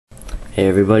Hey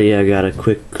everybody, I got a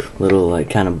quick little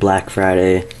kind of Black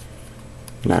Friday,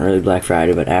 not really Black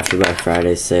Friday, but after Black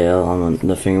Friday sale on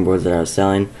the fingerboards that I was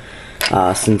selling.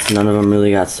 Since none of them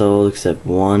really got sold except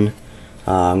one,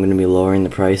 I'm going to be lowering the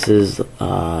prices.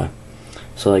 So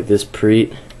like this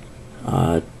prete,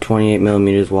 28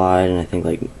 millimeters wide, and I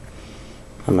think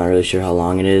I'm not really sure how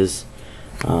long it is.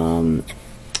 Taylor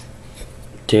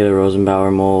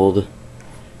Rosenbauer mold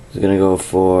is going to go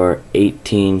for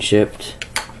 18 shipped.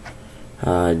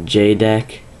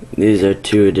 J-deck, these are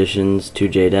two editions, two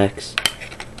J-decks.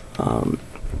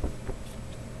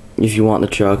 If you want the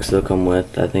trucks, they'll come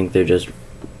with. I think they're just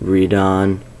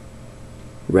Redon,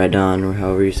 or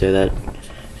however you say that.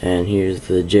 And here's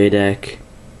the J-deck,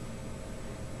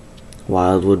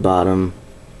 Wildwood bottom,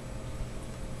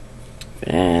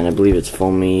 and I believe it's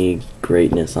foamy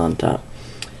greatness on top.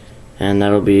 And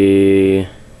that'll be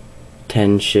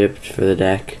 10 shipped for the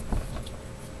deck.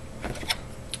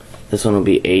 This one will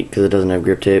be 8 because it doesn't have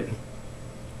grip tape.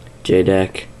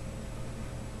 J-deck,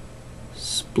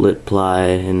 split ply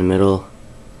in the middle.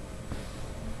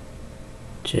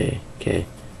 J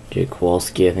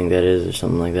Kowalski, I think that is, or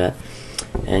something like that.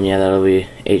 And yeah, that'll be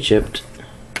 8 shipped.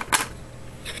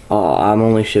 Oh, I'm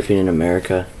only shipping in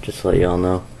America, just to let y'all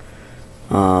know.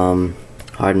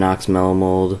 Hardknox mellow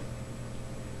mold.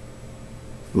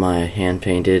 My hand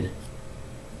painted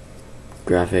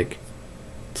graphic.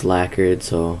 It's lacquered,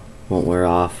 so won't wear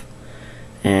off.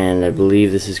 And I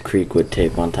believe this is Creekwood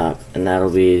tape on top, and that'll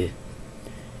be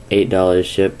 $8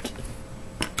 shipped.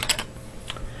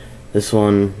 This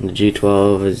one, the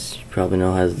G12, as you probably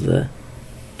know, has the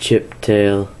chip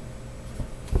tail.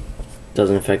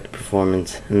 Doesn't affect the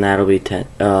performance, and that'll be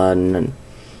 10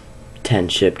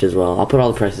 shipped as well. I'll put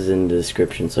all the prices in the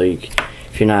description, so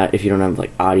if you don't have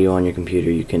audio on your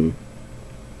computer, you can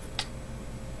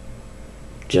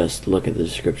just look at the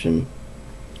description.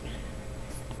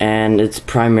 And it's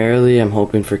primarily, I'm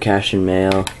hoping for cash and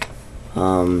mail.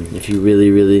 If you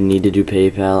really need to do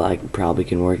PayPal, I probably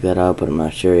can work that out, but I'm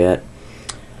not sure yet.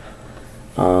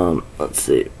 Let's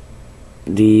see.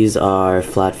 These are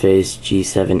flat face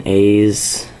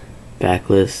G7As,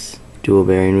 backless, dual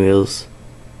bearing wheels.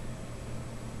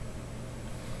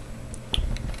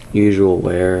 Usual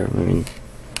wear,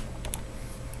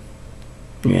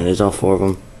 yeah, there's all 4 of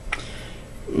them.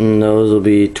 And those will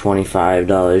be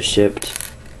 $25 shipped.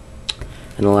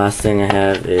 And the last thing I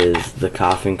have is the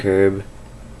coffin curb.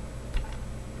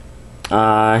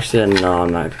 Actually, no,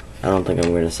 I'm not. I don't think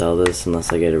I'm going to sell this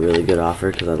unless I get a really good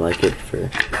offer, because I like it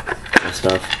for my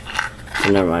stuff.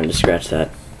 So never mind, just scratch that.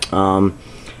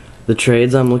 The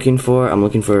trades I'm looking for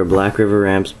a Black River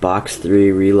Ramps Box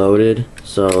 3 Reloaded.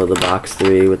 So the Box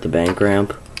 3 with the bank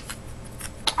ramp.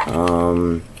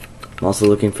 I'm also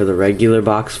looking for the regular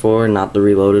Box 4, not the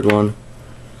reloaded one.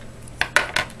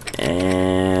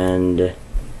 And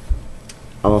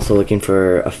I'm also looking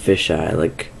for a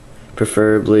fisheye,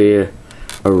 preferably a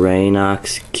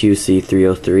hardknox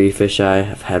QC303 fisheye.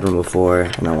 I've had one before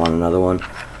and I want another one.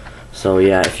 So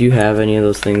yeah, if you have any of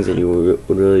those things that you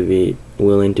would really be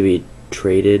willing to be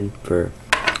traded for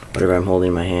whatever I'm holding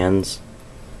in my hands,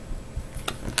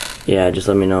 yeah, just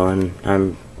let me know,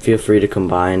 and feel free to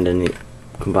combine any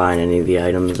of the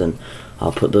items, and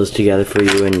I'll put those together for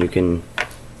you, and you can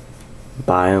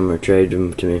buy them or trade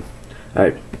them to me.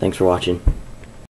 Alright, thanks for watching.